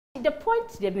the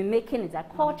point they've been making is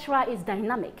that culture is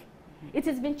dynamic. It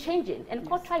has been changing, and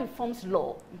culture informs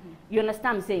law. You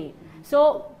understand what I'm saying?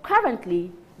 So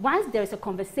currently, once there is a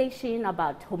conversation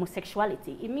about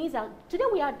homosexuality, it means that today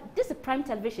this is prime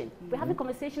television. We're having a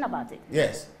conversation about it.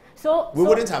 Yes. So we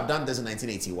wouldn't have done this in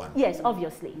 1981. Yes,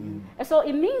 obviously. And so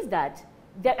it means that,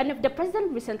 and the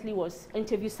president recently was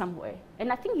interviewed somewhere,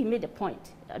 and I think he made a point,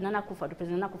 Nana Akufo, the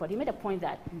President Nana Akufo, he made a point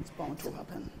that it's bound to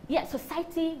happen. Yeah,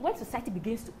 when society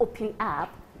begins to open up,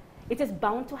 it is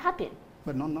bound to happen.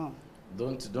 But not now.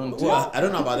 Don't. Well, I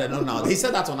don't know about that. No, now he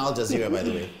said that on Al Jazeera, by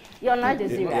the way. You're on Al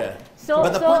Jazeera. Yeah.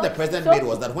 But the point the president made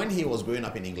was that when he was growing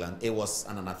up in England, it was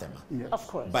an anathema. Yes. Of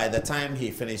course. By the time he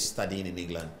finished studying in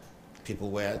England, people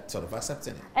were sort of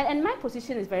accepting it. And my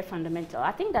position is very fundamental.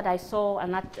 I think that I saw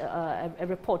a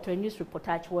report, a news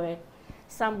reportage, where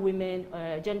some women,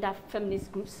 gender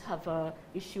feminist groups have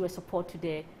issued a support to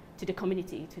the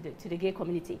community, to the gay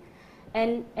community,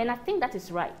 and I think that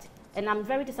is right. And I'm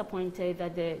very disappointed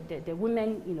that the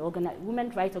women, women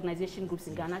rights organization groups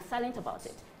in Ghana are silent about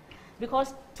it,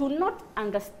 because to not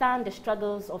understand the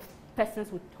struggles of persons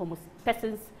with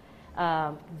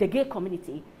the gay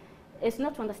community, is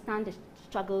not to understand the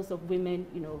struggles of women,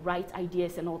 rights,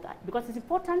 ideas, and all that. Because it's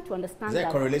important to understand that. Is there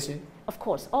a correlation? Of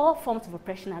course, all forms of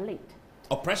oppression are linked.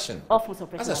 Oppression? All forms of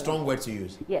oppression. That's a strong word to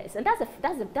use. Yes, and that's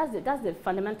the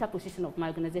fundamental position of my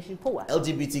organization, POA.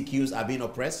 LGBTQs are being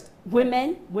oppressed?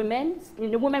 Women we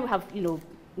have,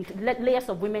 layers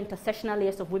of women, intersectional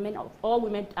layers of women. All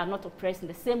women are not oppressed in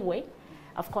the same way.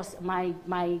 Of course, my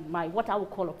what I would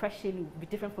call oppression would be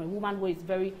different from a woman who is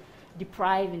very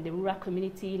deprived in the rural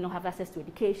community, not have access to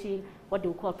education. What they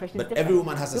would call oppression. But every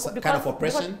woman has a kind of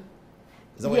oppression?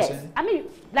 Is that what you're saying? I mean,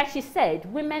 like she said,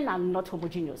 women are not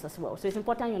homogeneous as well. So it's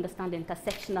important you understand the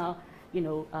intersectional,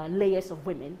 layers of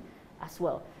women as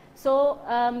well. So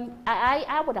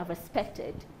I would have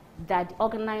expected that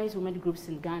organized women groups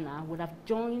in Ghana would have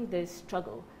joined the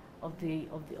struggle of the.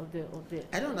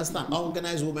 I don't understand.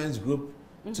 Organized women's group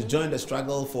to join the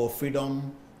struggle for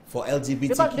freedom for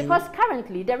LGBTQ. Because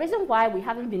currently, the reason why we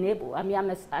haven't been able, I mean, I'm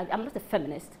not a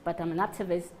feminist, but I'm an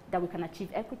activist, that we can achieve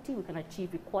equity, we can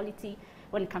achieve equality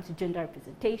when it comes to gender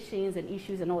representations and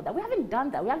issues and all that. We haven't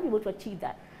done that. We haven't been able to achieve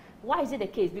that. Why is it the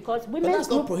case? Because women's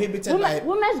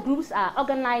groups are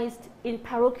organized in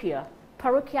parochial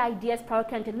ideas,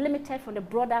 parochial, limited from the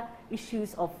broader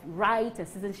issues of rights and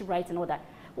citizenship rights and all that.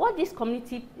 What this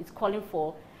community is calling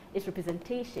for is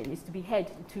representation, is to be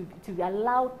heard, to be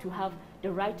allowed to have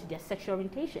the right to their sexual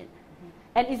orientation.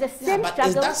 And it's the same struggle.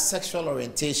 Is that sexual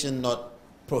orientation not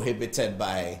prohibited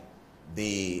by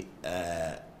the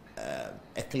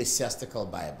ecclesiastical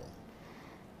Bible?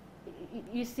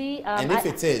 You see, and if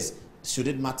it is, should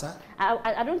it matter?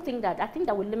 I don't think that. I think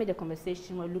that will limit the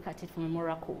conversation when we look at it from a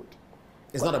moral code.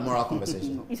 It's not a moral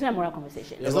conversation. It's not a moral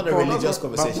conversation. It's not a religious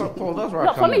conversation.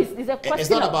 No, for me, it's a question. It's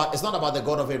not about the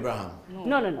God of Abraham.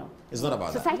 No. It's not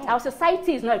about that. Our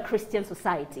society is not a Christian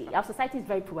society. Our society is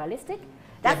very pluralistic.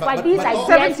 That's why these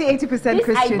ideas, 70–80%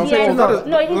 Christian.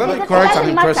 Let me correct an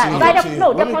impression.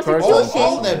 The Constitution.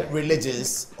 All the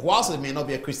religions, whilst it may not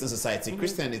be a Christian society,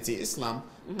 Christianity, Islam,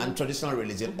 and traditional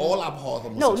religion all abhor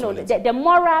homosexuality. The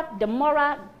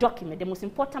moral document, the most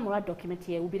important moral document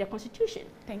here will be the Constitution.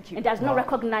 Thank you. It does not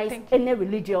recognize any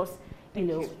religious.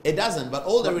 It doesn't, but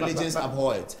all the religions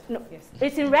abhor it. No,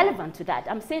 it's irrelevant to that.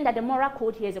 I'm saying that the moral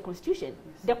code here is a constitution.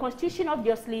 The constitution,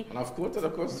 obviously. And I've quoted the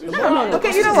constitution. No.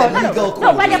 Okay, you know what?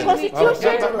 No, but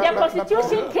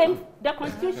the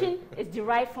constitution is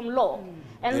derived from law,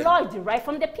 and law is derived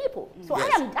from the people. So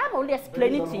I'm only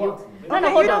explaining to you.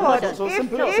 Hold on.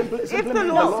 If the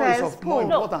law says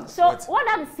so what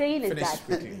I'm saying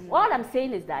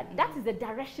is that that is the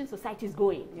direction society is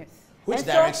going. Yes. Which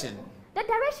direction? The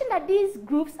direction that these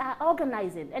groups are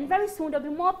organizing, and very soon there'll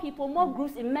be more people, more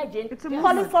groups emerging,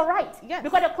 calling for rights. Yes.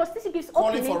 Because the Constitution gives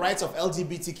calling for rights of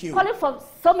LGBTQ. Calling for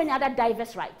so many other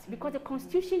diverse rights, because the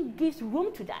Constitution gives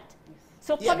room to that.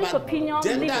 So public opinion,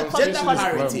 gender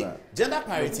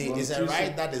parity is a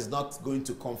right that is not going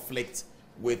to conflict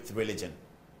with religion.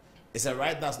 It's a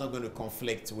right that's not going to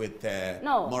conflict with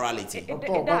morality. It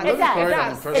does.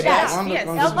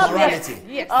 Yes.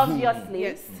 Morality. Obviously.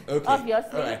 Yes. Okay.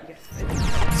 Obviously. All right. Yes.